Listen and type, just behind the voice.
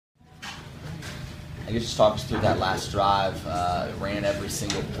I guess just talk us through that last drive. Ran every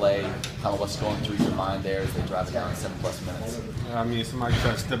single play. Kind of what's going through your mind there as they drive it down in 7+ minutes. I mean, somebody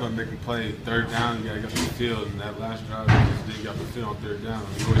tried to step up and make a play. Third down, you got to get off the field. And that last drive, we just didn't get off the field on third down.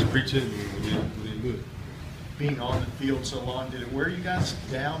 We always preach it, and we didn't do it. Being on the field so long, did it wear you guys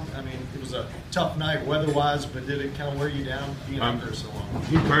down? I mean, it was a tough night weather-wise, but did it kind of wear you down being out there so long?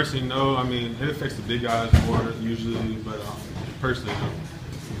 Me personally, no. I mean, it affects the big guys more usually, but personally, no.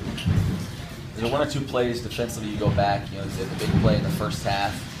 There are one or two plays defensively you go back, you know, the big play in the first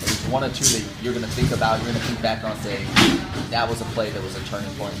half. There's one or two that you're going to think about, you're going to think back on and say, that was a play that was a turning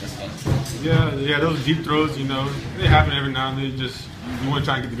point in this game. Yeah, those deep throws, you know, they happen every now and then. Just, you want to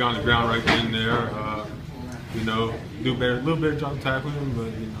try and get the guy on the ground right then and there. You know, do better, a little better job tackling him,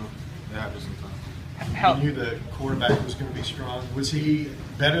 but, you know, it happens sometimes. You knew the quarterback was going to be strong. Was he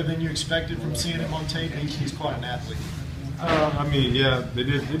better than you expected from seeing him on tape? He's quite an athlete. I mean, yeah, they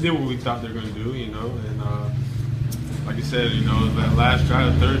did what we thought they were going to do, you know, and like you said, you know, that last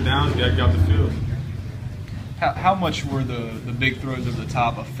drive, third down, you got to get out the field. How much were the big throws over the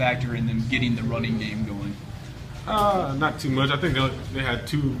top a factor in them getting the running game going? Not too much. I think they had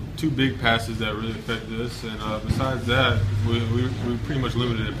two big passes that really affected us, and besides that, we pretty much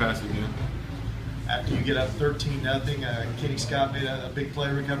limited the passing game. After you get up 13-0, Kenny Scott made a big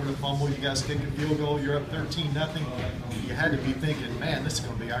play, recovered a fumble. You guys kick a field goal. You're up 13-0. You had to be thinking, man, this is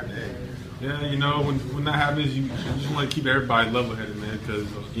going to be our day. Yeah, you know, when that happens, you just want to keep everybody level-headed, man, because,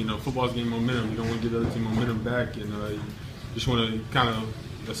 you know, football's getting momentum. You don't want to give the other team momentum back, and you just want to kind of,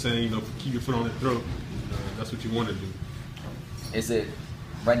 saying, you know, keep your foot on their throat. That's what you want to do. Is it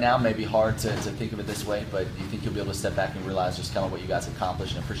right now maybe hard to think of it this way, but do you think you'll be able to step back and realize just kind of what you guys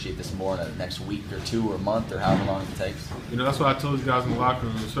accomplished and appreciate this more in the next week or two or month or however long it takes? You know, that's what I told the guys in the locker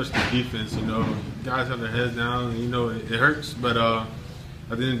room, especially the defense. You know, guys have their heads down. You know, it hurts, but at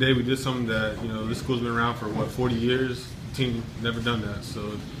the end of the day, we did something that, you know, this school's been around for, 40 years? The team never done that.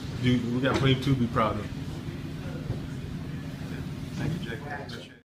 So we got plenty to be proud of. Thank you, Jacob.